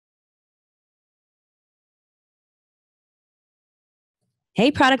Hey,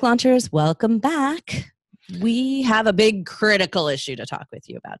 product launchers, welcome back. We have a big critical issue to talk with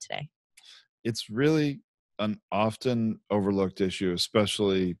you about today. It's really an often overlooked issue,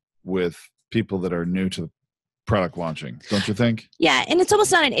 especially with people that are new to product launching, don't you think? Yeah, and it's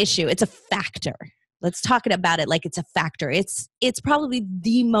almost not an issue, it's a factor. Let's talk about it like it's a factor. It's probably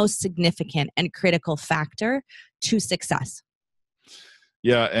the most significant and critical factor to success.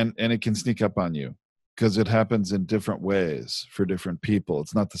 Yeah, and it can sneak up on you because it happens in different ways for different people.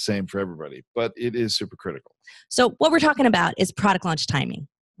 It's not the same for everybody, but it is super critical. So, what we're talking about is product launch timing,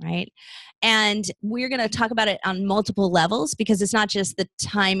 right? And we're going to talk about it on multiple levels because it's not just the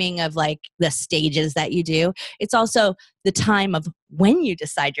timing of like the stages that you do, it's also the time of when you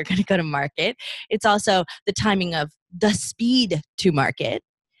decide you're going to go to market. It's also the timing of the speed to market.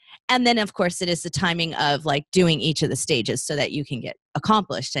 And then, of course, it is the timing of like doing each of the stages so that you can get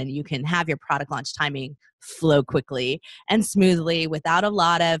accomplished and you can have your product launch timing flow quickly and smoothly without a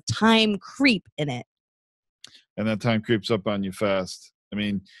lot of time creep in it. And that time creeps up on you fast. I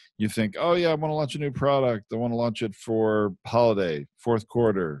mean, you think, oh, yeah, I want to launch a new product. I want to launch it for holiday, fourth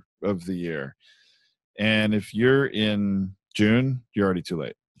quarter of the year. And if you're in June, you're already too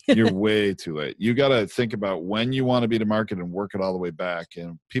late. You're way too late. You got to think about when you want to be to market and work it all the way back.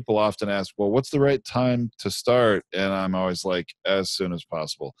 And people often ask, well, what's the right time to start? And I'm always like, as soon as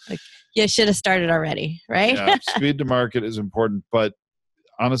possible. Like, you should have started already, right? Yeah, speed to market is important. But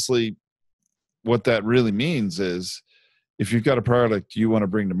honestly, what that really means is if you've got a product you want to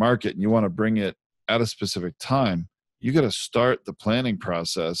bring to market and you want to bring it at a specific time, you got to start the planning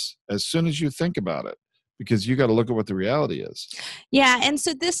process as soon as you think about it, because you got to look at what the reality is. Yeah. And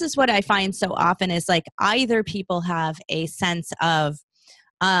so this is what I find so often is like either people have a sense of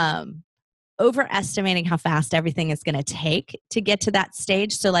um, overestimating how fast everything is going to take to get to that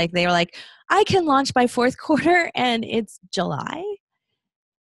stage. So like they were like, I can launch by fourth quarter and it's July.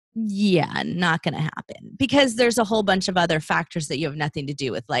 Yeah, not going to happen because there's a whole bunch of other factors that you have nothing to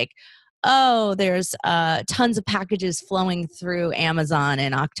do with, like, oh, there's tons of packages flowing through Amazon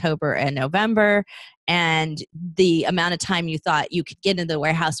in October and November, and the amount of time you thought you could get into the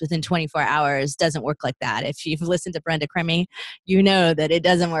warehouse within 24 hours doesn't work like that. If you've listened to Brenda Crimi, you know that it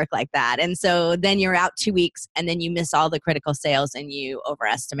doesn't work like that. And so then you're out 2 weeks, and then you miss all the critical sales, and you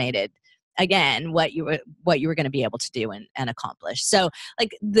overestimated again what you were going to be able to do and accomplish. So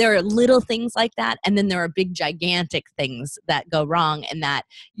like there are little things like that, and then there are big gigantic things that go wrong, and that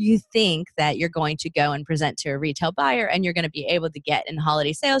you think that you're going to go and present to a retail buyer and you're going to be able to get in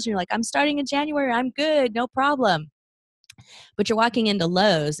holiday sales, and you're like, I'm starting in January, I'm good, no problem. But you're walking into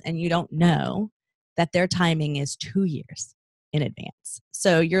Lowe's and you don't know that their timing is 2 years in advance.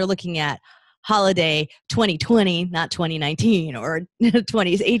 So you're looking at holiday 2020, not 2019 or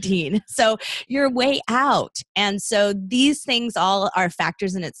 2018. So you're way out. And so these things all are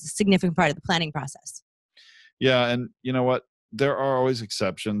factors, and it's a significant part of the planning process. Yeah, and you know what? There are always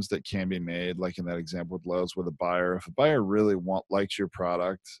exceptions that can be made, like in that example with Lowe's with a buyer. If a buyer really likes your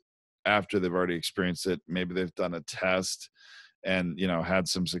product after they've already experienced it, maybe they've done a test and had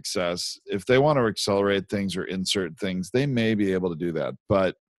some success. If they want to accelerate things or insert things, they may be able to do that.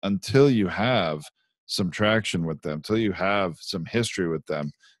 But until you have some traction with them, until you have some history with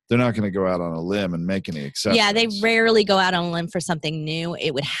them, they're not going to go out on a limb and make any exceptions. Yeah, they rarely go out on a limb for something new.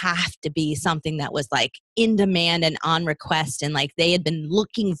 It would have to be something that was like in demand and on request, and like they had been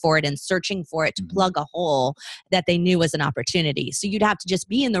looking for it and searching for it to plug a hole that they knew was an opportunity. So you'd have to just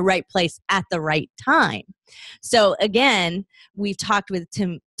be in the right place at the right time. So again, we've talked with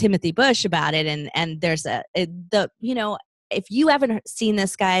Timothy Bush about it, and there's if you haven't seen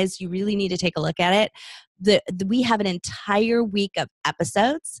this, guys, you really need to take a look at it. We have an entire week of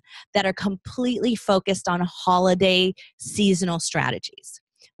episodes that are completely focused on holiday seasonal strategies.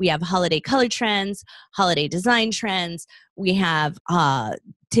 We have holiday color trends, holiday design trends. We have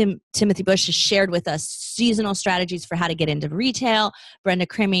Timothy Bush has shared with us seasonal strategies for how to get into retail. Brenda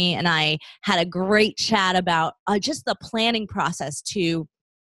Crimi and I had a great chat about just the planning process to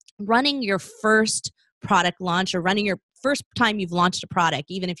running your first product launch, or running your first time you've launched a product,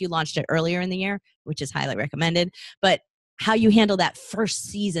 even if you launched it earlier in the year, which is highly recommended, but how you handle that first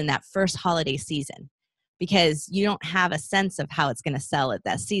season, that first holiday season, because you don't have a sense of how it's going to sell at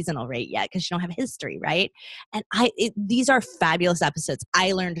that seasonal rate yet because you don't have history, right? And these are fabulous episodes.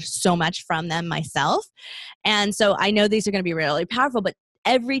 I learned so much from them myself. And so I know these are going to be really powerful, but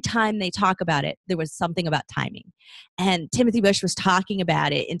every time they talk about it, there was something about timing. And Timothy Bush was talking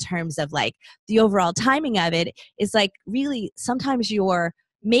about it in terms of like the overall timing of it is like really sometimes you're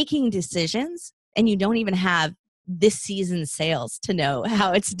making decisions and you don't even have this season's sales to know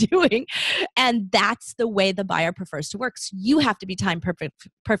how it's doing. And that's the way the buyer prefers to work. So you have to be timed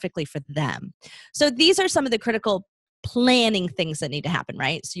perfectly for them. So these are some of the critical planning things that need to happen,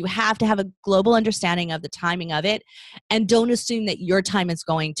 right? So you have to have a global understanding of the timing of it, and don't assume that your time is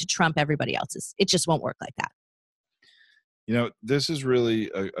going to trump everybody else's. It just won't work like that. This is really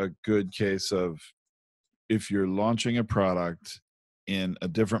a good case of, if you're launching a product in a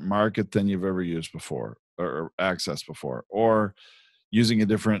different market than you've ever used before or accessed before, or using a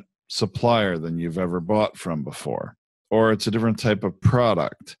different supplier than you've ever bought from before, or it's a different type of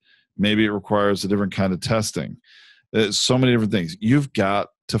product. Maybe it requires a different kind of testing. There's so many different things. You've got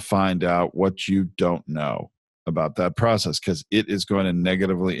to find out what you don't know about that process, because it is going to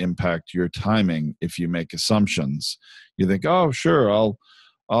negatively impact your timing if you make assumptions. You think, oh, sure, I'll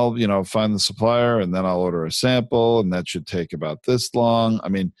find the supplier and then I'll order a sample and that should take about this long. I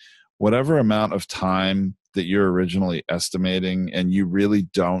mean, whatever amount of time that you're originally estimating and you really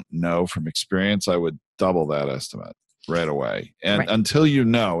don't know from experience, I would double that estimate right away. And Right. until you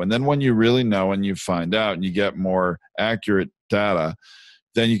know, and then when you really know and you find out and you get more accurate data,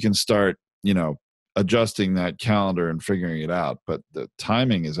 then you can start, adjusting that calendar and figuring it out. But the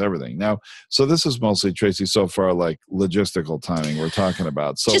timing is everything. Now, so this is mostly, Tracy, so far like logistical timing we're talking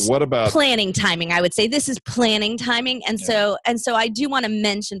about. So Just what about planning timing? I would say this is planning timing. And so I do want to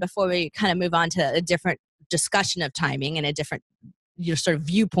mention, before we kind of move on to a different discussion of timing and a different your sort of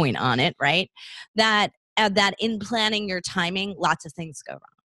viewpoint on it, right? That in planning your timing, lots of things go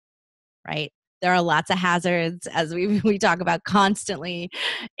wrong, right? There are lots of hazards, as we talk about constantly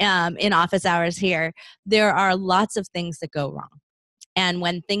in office hours here. There are lots of things that go wrong. And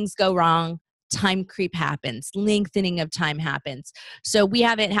when things go wrong, time creep happens, lengthening of time happens. So we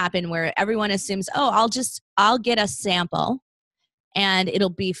have it happen where everyone assumes, oh, I'll get a sample and it'll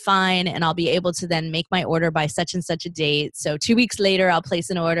be fine, and I'll be able to then make my order by such and such a date. So 2 weeks later, I'll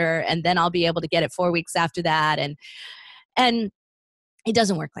place an order, and then I'll be able to get it 4 weeks after that. And it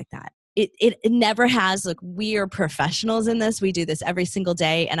doesn't work like that. It never has. Look, we are professionals in this. We do this every single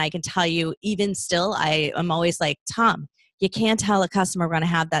day. And I can tell you, even still, I am always like, Tom, you can't tell a customer we're going to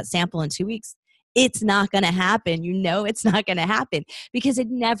have that sample in 2 weeks. It's not going to happen. It's not going to happen, because it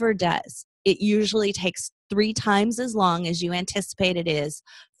never does. It usually takes 3 times as long as you anticipate it is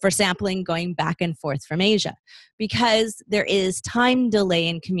for sampling going back and forth from Asia, because there is time delay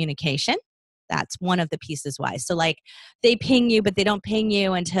in communication. That's one of the pieces why. So like, they ping you, but they don't ping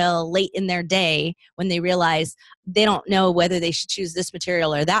you until late in their day when they realize they don't know whether they should choose this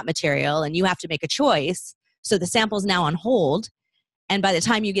material or that material, and you have to make a choice. So the sample's now on hold. And by the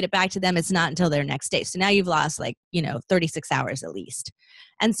time you get it back to them, it's not until their next day. So now you've lost 36 hours at least.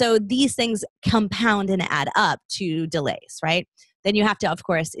 And so these things compound and add up to delays, right? Then you have to, of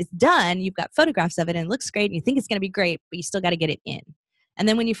course, it's done. You've got photographs of it and it looks great and you think it's going to be great, but you still got to get it in. And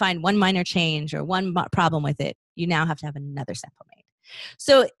then when you find one minor change or one problem with it, you now have to have another sample made.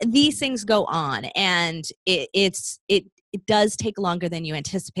 So these things go on, and it does take longer than you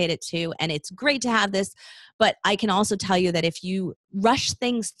anticipate it to. And it's great to have this, but I can also tell you that if you rush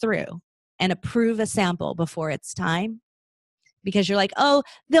things through and approve a sample before it's time, because you're like, oh,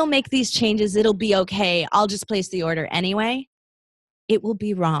 they'll make these changes, it'll be okay, I'll just place the order anyway, it will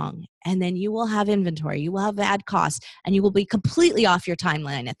be wrong. And then you will have inventory, you will have add costs, and you will be completely off your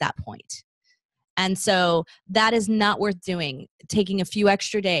timeline at that point. And so that is not worth doing, taking a few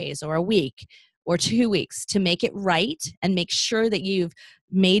extra days or a week or 2 weeks to make it right and make sure that you've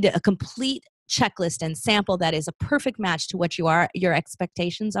made a complete checklist and sample that is a perfect match to what your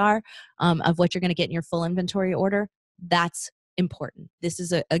expectations are of what you're going to get in your full inventory order. That's important. This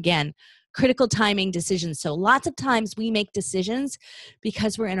is, again, critical timing decisions. So lots of times we make decisions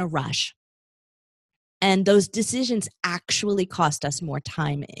because we're in a rush. And those decisions actually cost us more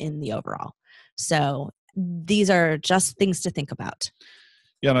time in the overall. So these are just things to think about.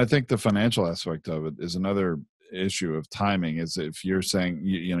 Yeah, and I think the financial aspect of it is another issue of timing. Is if you're saying,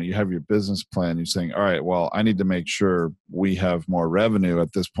 you have your business plan, you're saying, all right, well, I need to make sure we have more revenue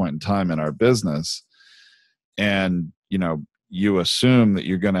at this point in time in our business. And, you assume that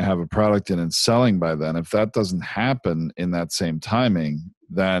you're going to have a product in and selling by then. If that doesn't happen in that same timing,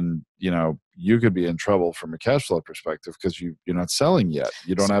 then, you could be in trouble from a cash flow perspective because you're not selling yet.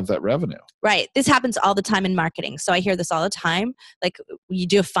 You don't have that revenue. Right. This happens all the time in marketing. So I hear this all the time. Like, you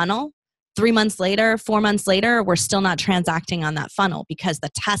do a funnel, 3 months later, 4 months later, we're still not transacting on that funnel because the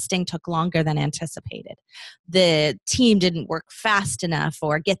testing took longer than anticipated. The team didn't work fast enough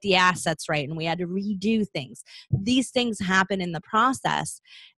or get the assets right, and we had to redo things. These things happen in the process.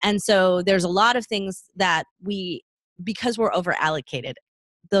 And so there's a lot of things that because we're over allocated,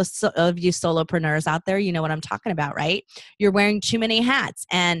 those of you solopreneurs out there, you know what I'm talking about, right? You're wearing too many hats,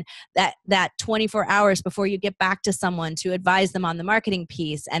 and that 24 hours before you get back to someone to advise them on the marketing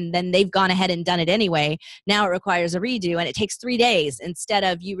piece, and then they've gone ahead and done it anyway. Now it requires a redo, and it takes 3 days instead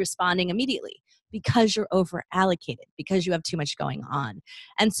of you responding immediately, because you're over allocated, because you have too much going on.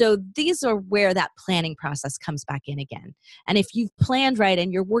 And so these are where that planning process comes back in again. And if you've planned right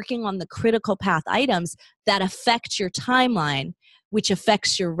and you're working on the critical path items that affect your timeline, which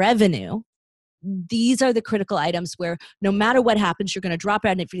affects your revenue, these are the critical items where no matter what happens, you're going to drop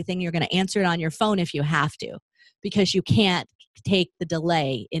out everything. You're going to answer it on your phone if you have to, because you can't take the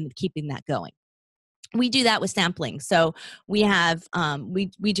delay in keeping that going. We do that with sampling. So we have we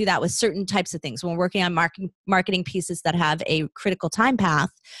do that with certain types of things. When we're working on marketing pieces that have a critical time path,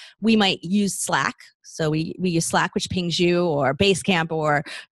 we might use Slack. So we use Slack, which pings you, or Basecamp, or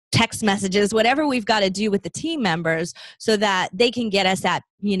text messages, whatever we've got to do with the team members, so that they can get us at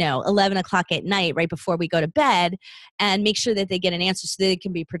 11 o'clock at night, right before we go to bed, and make sure that they get an answer so they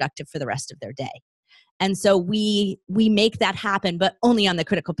can be productive for the rest of their day. And so we make that happen, but only on the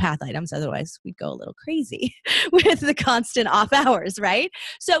critical path items. Otherwise, we'd go a little crazy with the constant off hours, right?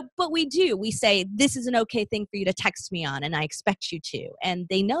 So, but we say, this is an okay thing for you to text me on, and I expect you to. And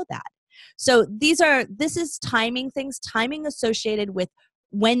they know that. So this is timing things, timing associated with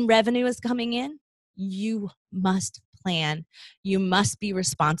when revenue is coming in. You must plan. You must be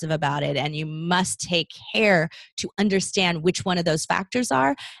responsive about it, and you must take care to understand which one of those factors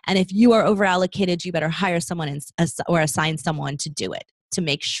are. And if you are over allocated, you better hire someone or assign someone to do it, to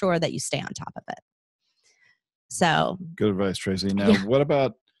make sure that you stay on top of it. So good advice, Tracy. Now, what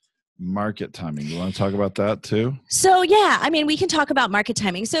about market timing? You want to talk about that too? So yeah, I mean, we can talk about market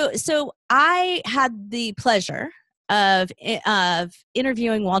timing. So I had the pleasure of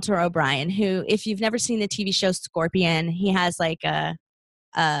interviewing Walter O'Brien, who, if you've never seen the TV show Scorpion, he has like a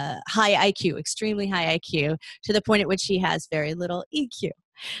high IQ, extremely high IQ, to the point at which he has very little EQ.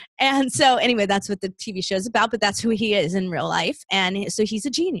 And so anyway, that's what the TV show is about, but that's who he is in real life. And so he's a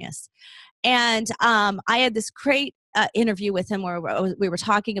genius. And I had this great interview with him where we were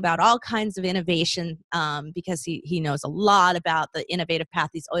talking about all kinds of innovation, because he knows a lot about the innovative path.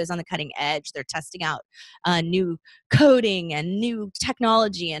 He's always on the cutting edge. They're testing out new coding and new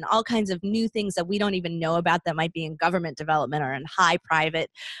technology and all kinds of new things that we don't even know about, that might be in government development or in high private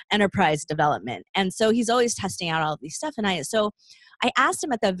enterprise development. And so he's always testing out all of these stuff. And I asked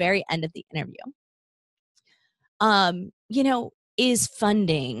him at the very end of the interview, is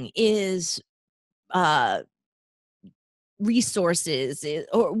funding, is resources,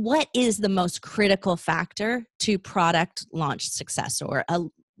 or what is the most critical factor to product launch success, or a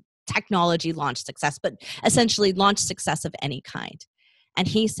technology launch success, but essentially launch success of any kind? And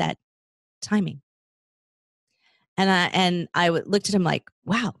he said, timing. And I looked at him like,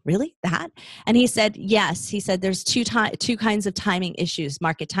 wow, really, that? And he said, yes. He said there's two kinds of timing issues: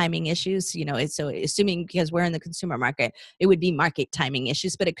 market timing issues. So assuming, because we're in the consumer market, it would be market timing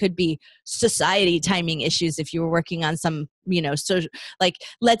issues, but it could be society timing issues if you were working on some, so like,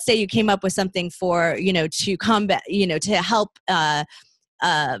 let's say you came up with something for, to combat, to help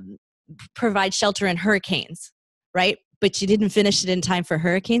provide shelter in hurricanes, right? But you didn't finish it in time for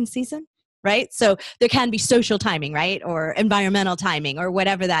hurricane season. Right? So there can be social timing, right? Or environmental timing, or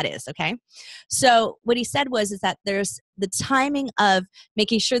whatever that is. Okay. So what he said is that there's the timing of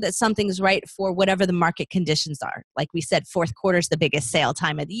making sure that something's right for whatever the market conditions are. Like we said, fourth quarter is the biggest sale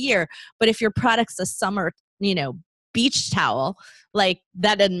time of the year. But if your product's a summer, beach towel, like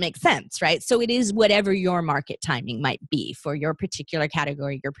that doesn't make sense, right? So it is whatever your market timing might be for your particular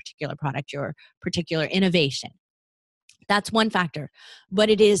category, your particular product, your particular innovation. That's one factor. But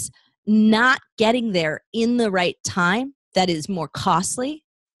it is not getting there in the right time that is more costly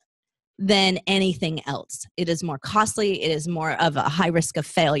than anything else. It is more costly. It is more of a high risk of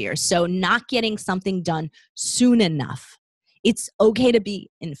failure. So not getting something done soon enough. It's okay to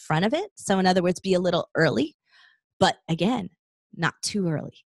be in front of it. So in other words, be a little early, but again, not too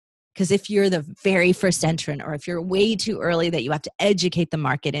early. Because if you're the very first entrant, or if you're way too early that you have to educate the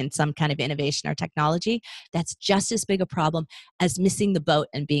market in some kind of innovation or technology, that's just as big a problem as missing the boat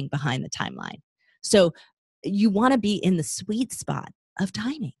and being behind the timeline. So you want to be in the sweet spot of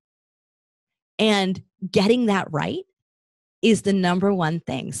timing. And getting that right is the number one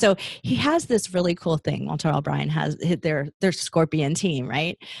thing. So he has this really cool thing. Walter O'Brien has their Scorpion team,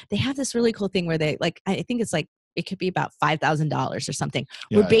 right? They have this really cool thing where they, like, I think it's like It could be about $5,000 or something.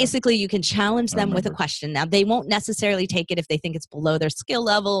 Yeah, Where basically you can challenge I them with a remember. question. Now, they won't necessarily take it if they think it's below their skill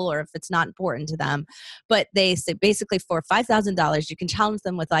level or if it's not important to them. But they say basically for $5,000, you can challenge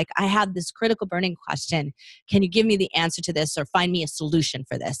them with like, I have this critical burning question. Can you give me the answer to this or find me a solution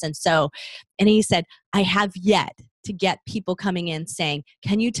for this? And he said, I have yet to get people coming in saying,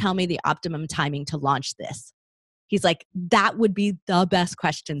 can you tell me the optimum timing to launch this? He's like, that would be the best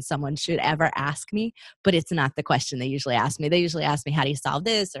question someone should ever ask me, but it's not the question they usually ask me. They usually ask me, how do you solve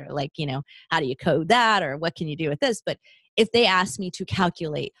this? Or like, how do you code that? Or what can you do with this? But if they ask me to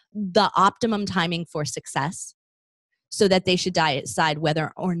calculate the optimum timing for success so that they should decide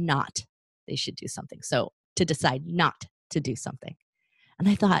whether or not they should do something. So to decide not to do something. And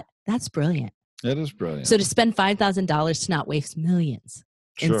I thought, that's brilliant. It is brilliant. So to spend $5,000 to not waste millions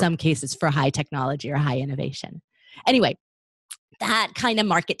Sure. in some cases for high technology or high innovation. Anyway, that kind of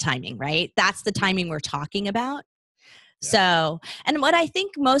market timing, right? That's the timing we're talking about. Yeah. So, and what I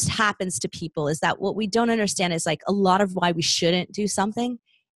think most happens to people is that what we don't understand is like a lot of why we shouldn't do something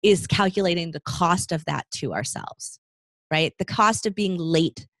is calculating the cost of that to ourselves, right? The cost of being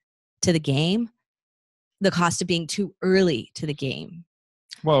late to the game, the cost of being too early to the game.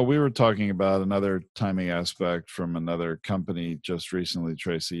 Well, we were talking about another timing aspect from another company just recently,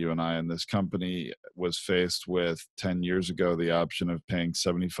 Tracy, you and I, and this company was faced with 10 years ago the option of paying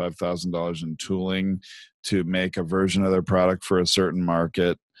 $75,000 in tooling to make a version of their product for a certain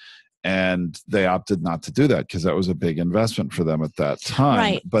market. And they opted not to do that because that was a big investment for them at that time.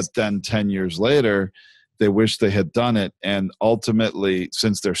 Right. But then 10 years later, they wish they had done it. And ultimately,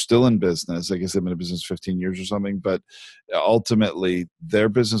 since they're still in business, I guess they've been in business 15 years or something, but ultimately their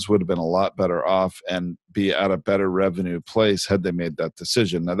business would have been a lot better off and be at a better revenue place had they made that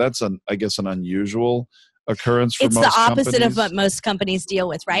decision. Now that's I guess an unusual occurrence for it's most the opposite companies. Of what most companies deal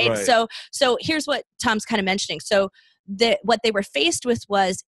with, right? So here's what Tom's kind of mentioning. So what they were faced with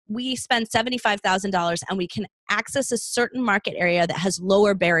was, we spend $75,000 and we can access a certain market area that has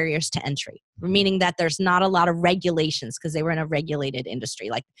lower barriers to entry, meaning that there's not a lot of regulations because they were in a regulated industry.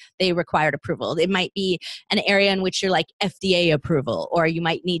 Like they required approval. It might be an area in which you're like FDA approval, or you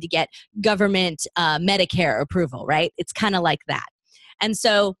might need to get government Medicare approval, right? It's kind of like that. And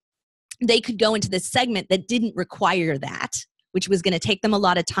so they could go into this segment that didn't require that, which was going to take them a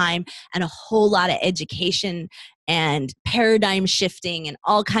lot of time and a whole lot of education and paradigm shifting and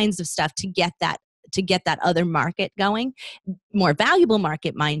all kinds of stuff to get that other market going. More valuable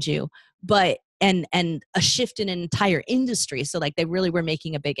market, mind you, but and a shift in an entire industry. So like they really were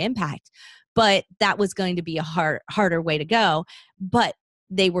making a big impact. But that was going to be a harder way to go. But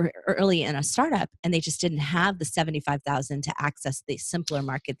they were early in a startup and they just didn't have the $75,000 to access the simpler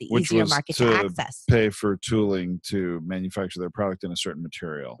market, the easier market to access. Pay for tooling to manufacture their product in a certain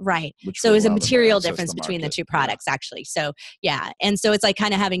material. Right. So it was a material difference between the two products, actually. So yeah. And so it's like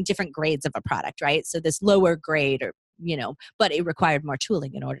kind of having different grades of a product, right? So this lower grade or, but it required more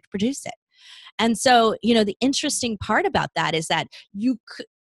tooling in order to produce it. And so, the interesting part about that is that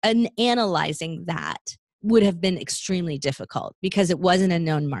analyzing that would have been extremely difficult because it wasn't a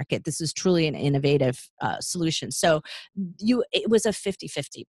known market. This was truly an innovative solution. So it was a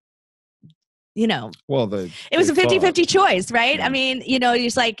 50-50. Well, it was a 50-50 choice, right? Yeah. I mean,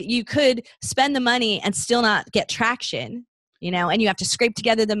 it's like you could spend the money and still not get traction, and you have to scrape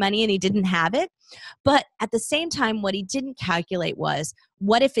together the money, and he didn't have it. But at the same time, what he didn't calculate was,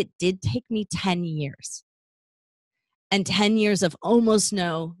 what if it did take me 10 years and 10 years of almost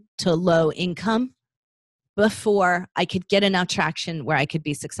no to low income before I could get enough traction where I could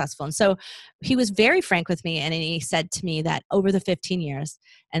be successful? And so he was very frank with me, and he said to me that over the 15 years,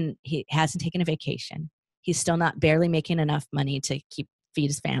 and he hasn't taken a vacation, he's still not barely making enough money to feed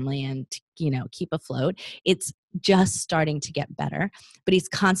his family and keep afloat. It's just starting to get better, but he's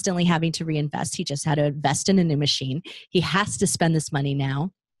constantly having to reinvest. He just had to invest in a new machine. He has to spend this money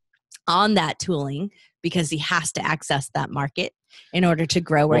now on that tooling because he has to access that market in order to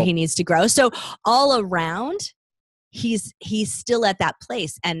grow where he needs to grow. So all around, he's still at that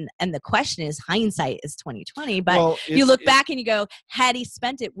place. And the question is, hindsight is 2020, but you look back and you go, had he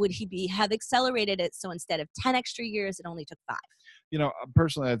spent it, would he have accelerated it? So instead of 10 extra years, it only took 5.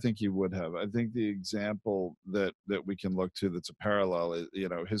 Personally, I think he would have. I think the example that we can look to that's a parallel is,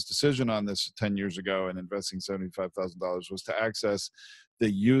 his decision on this 10 years ago and investing $75,000 was to access the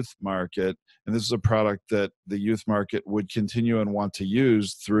youth market. And this is a product that the youth market would continue and want to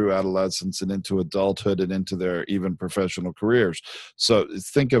use through adolescence and into adulthood and into their even professional careers. So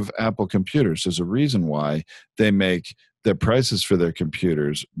think of Apple computers. There's a reason why they make their prices for their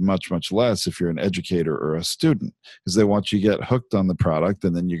computers much, much less if you're an educator or a student, because they want you to get hooked on the product,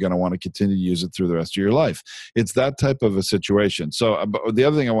 and then you're going to want to continue to use it through the rest of your life. It's that type of a situation. So the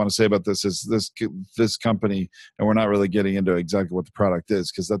other thing I want to say about this is this company, and we're not really getting into exactly what the product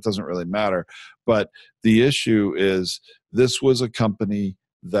is because that doesn't really matter. But the issue is this was a company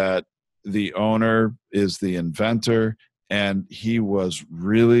that the owner is the inventor, and he was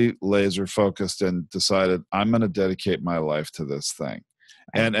really laser focused and decided, I'm going to dedicate my life to this thing.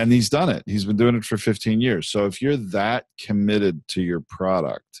 And he's done it. He's been doing it for 15 years. So if you're that committed to your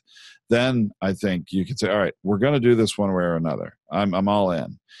product, then I think you could say, all right, we're going to do this one way or another. I'm all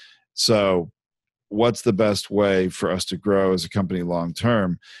in. So what's the best way for us to grow as a company long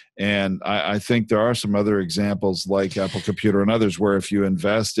term? And I think there are some other examples like Apple Computer and others where if you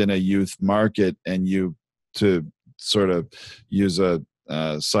invest in a youth market and you, to sort of use a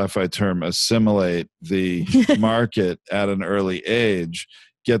sci-fi term, assimilate the market at an early age,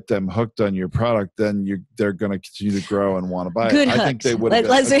 get them hooked on your product, then they're going to continue to grow and want to buy it. I think they would have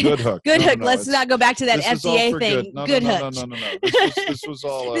been a good hook. Good hook. Let's not go back to that FDA thing. Good hook. No. This was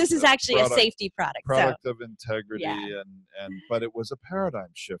all. This is actually a safety product. Product of integrity, but it was a paradigm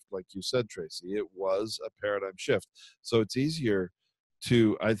shift, like you said, Tracy. It was a paradigm shift. So it's easier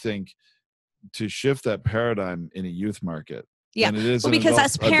to, I think, to shift that paradigm in a youth market. Yeah, well, because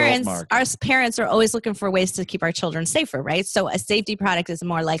us parents are always looking for ways to keep our children safer, right? So a safety product is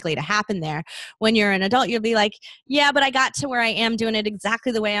more likely to happen there. When you're an adult, you'll be like, yeah, but I got to where I am doing it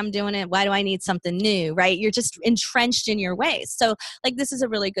exactly the way I'm doing it. Why do I need something new, right? You're just entrenched in your ways. So like this is a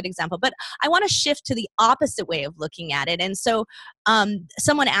really good example. But I want to shift to the opposite way of looking at it. And so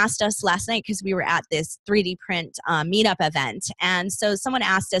someone asked us last night, because we were at this 3D print meetup event. And so someone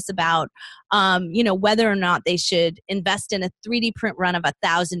asked us about, whether or not they should invest in a 3D print run of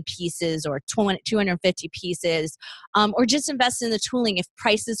 1,000 pieces or 250 pieces, or just invest in the tooling if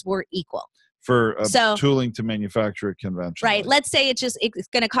prices were equal. For tooling to manufacture it conventionally. Right. Let's say it's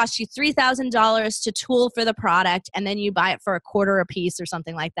going to cost you $3,000 to tool for the product, and then you buy it for $0.25 a piece or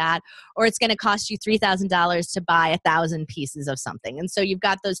something like that. Or it's going to cost you $3,000 to buy 1,000 pieces of something. And so you've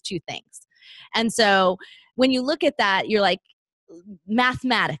got those two things. And so when you look at that, you're like,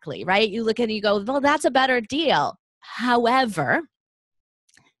 mathematically, right? You look at it, you go, well, that's a better deal. However,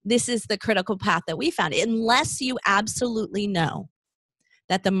 this is the critical path that we found. Unless you absolutely know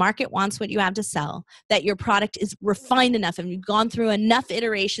that the market wants what you have to sell, that your product is refined enough and you've gone through enough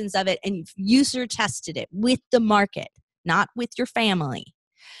iterations of it and you've user tested it with the market, not with your family,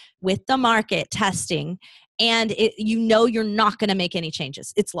 with the market testing, and you're not going to make any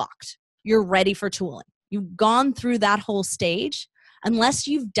changes. It's locked. You're ready for tooling. You've gone through that whole stage. Unless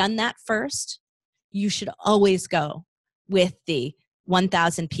you've done that first, you should always go with the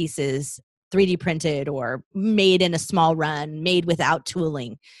 1,000 pieces 3D printed or made in a small run, made without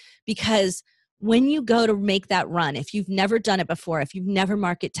tooling. Because when you go to make that run, if you've never done it before, if you've never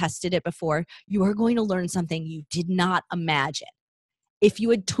market tested it before, you are going to learn something you did not imagine. If you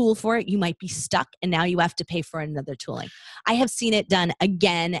had tool for it, you might be stuck and now you have to pay for another tooling. I have seen it done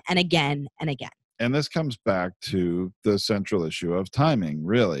again and again and again. And this comes back to the central issue of timing,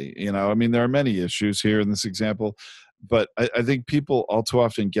 really. There are many issues here in this example, but I think people all too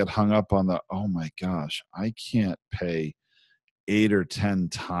often get hung up on oh my gosh, I can't pay 8 or 10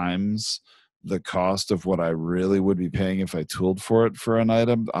 times the cost of what I really would be paying if I tooled for it for an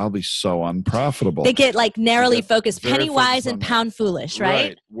item. I'll be so unprofitable. They get like narrowly focused, penny wise and pound foolish,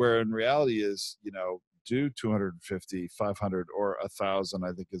 right? Where in reality is, do 250, 500, or 1,000,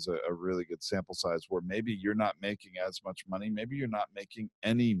 I think is a really good sample size where maybe you're not making as much money. Maybe you're not making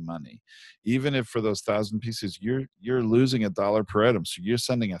any money. Even if for those 1,000 pieces, you're losing $1 per item. So you're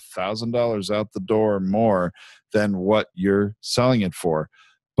sending $1,000 out the door more than what you're selling it for.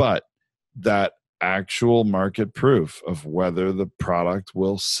 But that actual market proof of whether the product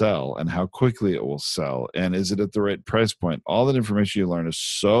will sell and how quickly it will sell and is it at the right price point, all that information you learn is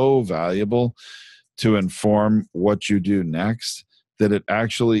so valuable to inform what you do next, that it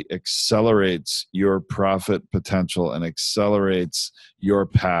actually accelerates your profit potential and accelerates your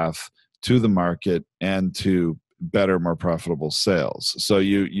path to the market and to better, more profitable sales. So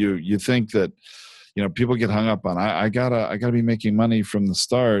you think that, people get hung up on, I gotta be making money from the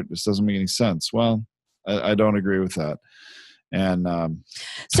start. This doesn't make any sense. Well, I don't agree with that. And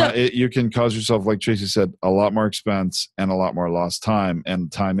you can cause yourself, like Tracy said, a lot more expense and a lot more lost time.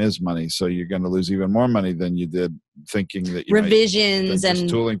 And time is money, so you're going to lose even more money than you did thinking that you revisions and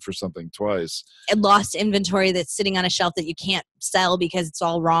tooling for something twice. And lost inventory that's sitting on a shelf that you can't sell because it's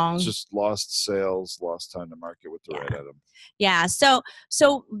all wrong. It's just lost sales, lost time to market with the right item. Yeah. So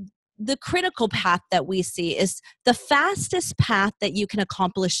the critical path that we see is the fastest path that you can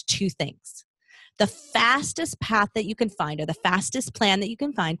accomplish two things. The fastest path that you can find, or the fastest plan that you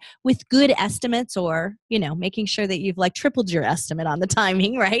can find with good estimates, or, making sure that you've like tripled your estimate on the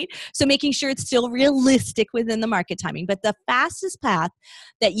timing, right? So making sure it's still realistic within the market timing. But the fastest path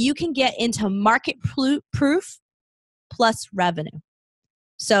that you can get into market proof plus revenue.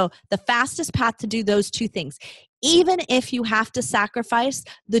 So the fastest path to do those two things, even if you have to sacrifice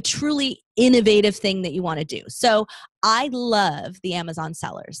the truly innovative thing that you want to do. So I love the Amazon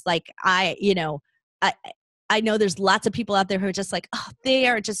sellers. Like I know there's lots of people out there who are just like, oh, they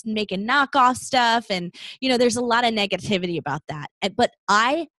are just making knockoff stuff. And, there's a lot of negativity about that. But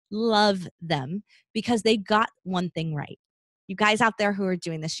I love them because they got one thing right. You guys out there who are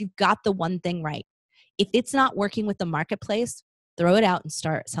doing this, you've got the one thing right. If it's not working with the marketplace, throw it out and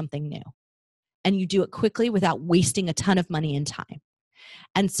start something new. And you do it quickly without wasting a ton of money and time.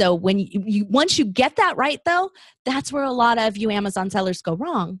 And so when you once you get that right, though, that's where a lot of you Amazon sellers go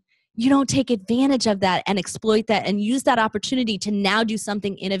wrong. You don't take advantage of that and exploit that and use that opportunity to now do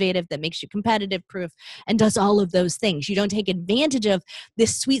something innovative that makes you competitive proof and does all of those things. You don't take advantage of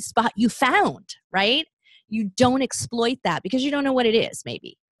this sweet spot you found, right? You don't exploit that because you don't know what it is,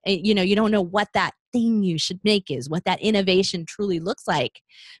 maybe. You don't know what that thing you should make is, what that innovation truly looks like,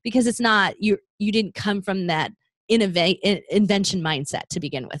 because it's not, you didn't come from that invention mindset to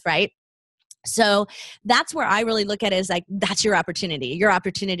begin with, right? So that's where I really look at it, as like, that's your opportunity. Your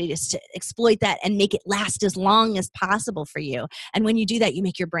opportunity is to exploit that and make it last as long as possible for you. And when you do that, you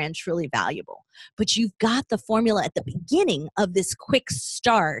make your brand truly valuable. But you've got the formula at the beginning of this quick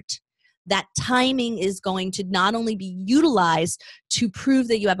start. That timing is going to not only be utilized to prove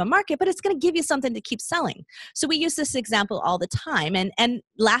that you have a market, but it's going to give you something to keep selling. So we use this example all the time. And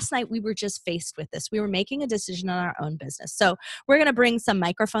last night we were just faced with this. We were making a decision on our own business. So we're going to bring some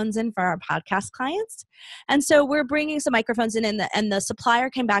microphones in for our podcast clients. And so we're bringing some microphones in, and the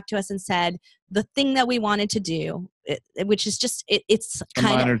supplier came back to us and said, the thing that we wanted to do, which is just, it's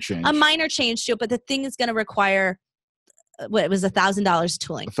kind of a minor change to it, but the thing is going to require what it was $1,000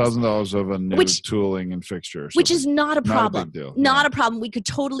 tooling. $1,000 of a new tooling and fixture. Which is not a problem. Not a big deal. Not a problem. We could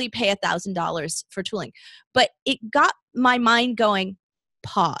totally pay $1,000 for tooling. But it got my mind going,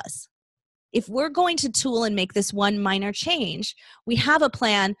 pause. If we're going to tool and make this one minor change, we have a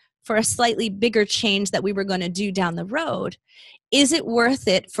plan for a slightly bigger change that we were going to do down the road. Is it worth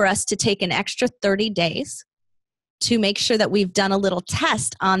it for us to take an extra 30 days to make sure that we've done a little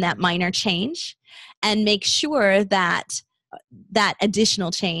test on that minor change and make sure that that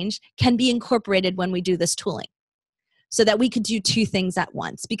additional change can be incorporated when we do this tooling, so that we could do two things at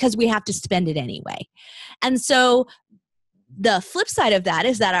once, because we have to spend it anyway? And so the flip side of that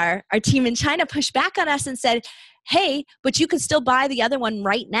is that our team in China pushed back on us and said, hey, but you could still buy the other one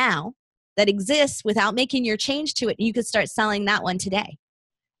right now that exists without making your change to it, and you could start selling that one today.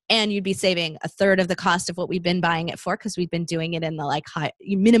 And you'd be saving a third of the cost of what we've been buying it for, because we've been doing it in the like high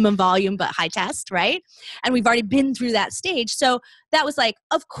minimum volume but high test, right? And we've already been through that stage. So that was like,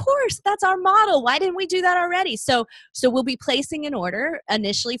 of course, that's our model. Why didn't we do that already? So we'll be placing an order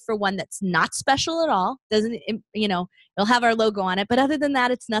initially for one that's not special at all. Doesn't, it'll have our logo on it, but other than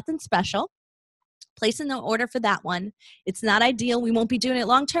that, it's nothing special. Placing the order for that one. It's not ideal. We won't be doing it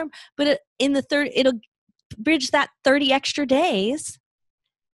long term, but it'll bridge that 30 extra days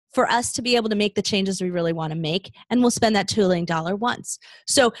for us to be able to make the changes we really want to make, and we'll spend that tooling dollar once.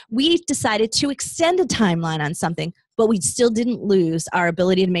 So we decided to extend a timeline on something, but we still didn't lose our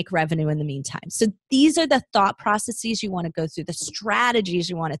ability to make revenue in the meantime. So these are the thought processes you want to go through, the strategies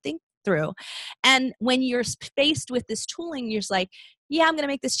you want to think through. And when you're faced with this tooling, you're just like, yeah, I'm going to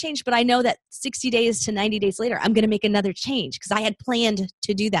make this change, but I know that 60 days to 90 days later, I'm going to make another change because I had planned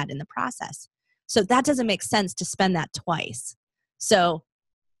to do that in the process. So that doesn't make sense to spend that twice. So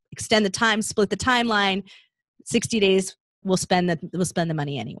extend the time, split the timeline. 60 days, we'll spend the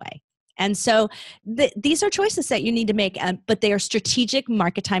money anyway. And so these are choices that you need to make, but they are strategic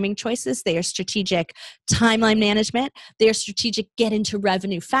market timing choices. They are strategic timeline management. They are strategic get into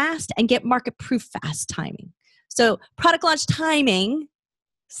revenue fast and get market proof fast timing. So product launch timing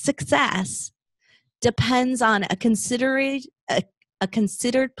success depends on a considered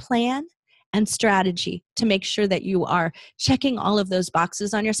plan and strategy to make sure that you are checking all of those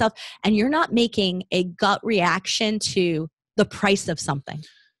boxes on yourself and you're not making a gut reaction to the price of something.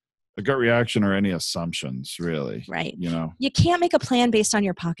 A gut reaction or any assumptions, really. Right. You can't make a plan based on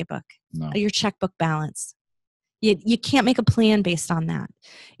your pocketbook, your checkbook balance. You can't make a plan based on that.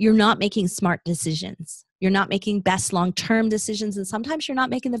 You're not making smart decisions. You're not making best long-term decisions, and sometimes you're not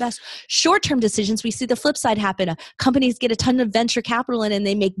making the best short-term decisions. We see the flip side happen. Companies get a ton of venture capital in and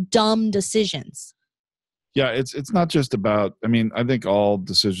they make dumb decisions. Yeah, it's not just about, I mean, I think all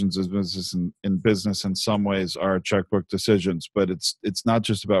decisions in business in some ways are checkbook decisions, but it's not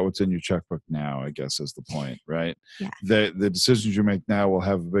just about what's in your checkbook now, I guess is the point, right? Yeah. The decisions you make now will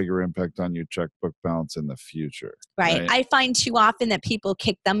have a bigger impact on your checkbook balance in the future. Right. I find too often that people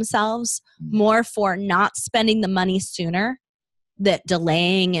kick themselves more for not spending the money sooner, that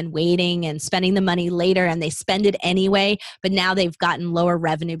delaying and waiting and spending the money later, and they spend it anyway, but now they've gotten lower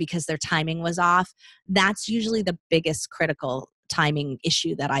revenue because their timing was off. That's usually the biggest critical timing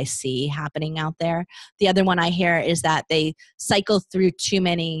issue that I see happening out there. The other one I hear is that they cycle through too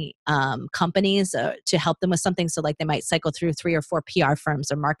many companies to help them with something. So like they might cycle through 3 or 4 PR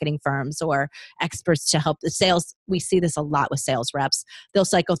firms or marketing firms or experts to help the sales. We see this a lot with sales reps. They'll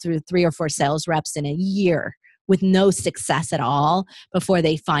cycle through 3 or 4 sales reps in a year with no success at all before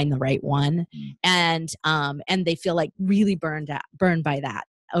they find the right one. And they feel like really burned by that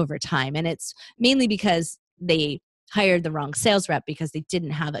over time. And it's mainly because they hired the wrong sales rep because they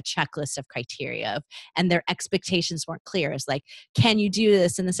didn't have a checklist of criteria and their expectations weren't clear. It's like, can you do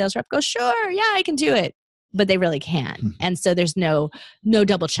this? And the sales rep goes, sure, yeah, I can do it. But they really can't. And so there's no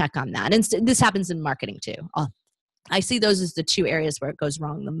double check on that. And this happens in marketing too. I see those as the 2 areas where it goes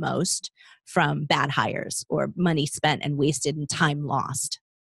wrong the most, from bad hires or money spent and wasted and time lost.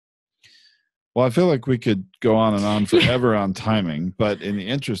 Well, I feel like we could go on and on forever on timing, but in the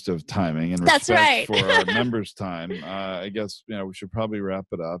interest of timing and respect for our members' time, I guess, we should probably wrap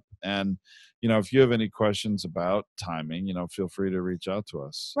it up. And, if you have any questions about timing, feel free to reach out to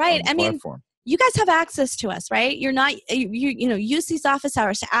us. Right. On the platform. You guys have access to us, right? You're not, use these office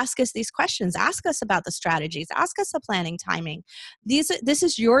hours to ask us these questions. Ask us about the strategies. Ask us the planning, timing. This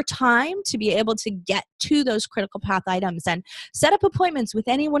is your time to be able to get to those critical path items and set up appointments with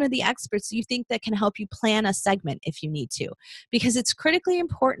any one of the experts you think that can help you plan a segment if you need to, because it's critically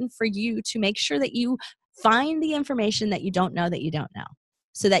important for you to make sure that you find the information that you don't know,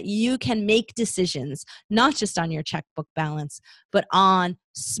 so that you can make decisions, not just on your checkbook balance, but on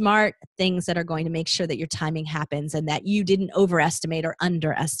smart things that are going to make sure that your timing happens and that you didn't overestimate or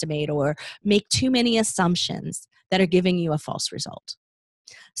underestimate or make too many assumptions that are giving you a false result.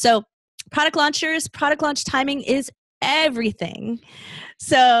 So product launch timing is everything.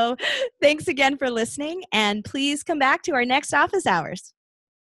 So thanks again for listening, and please come back to our next office hours.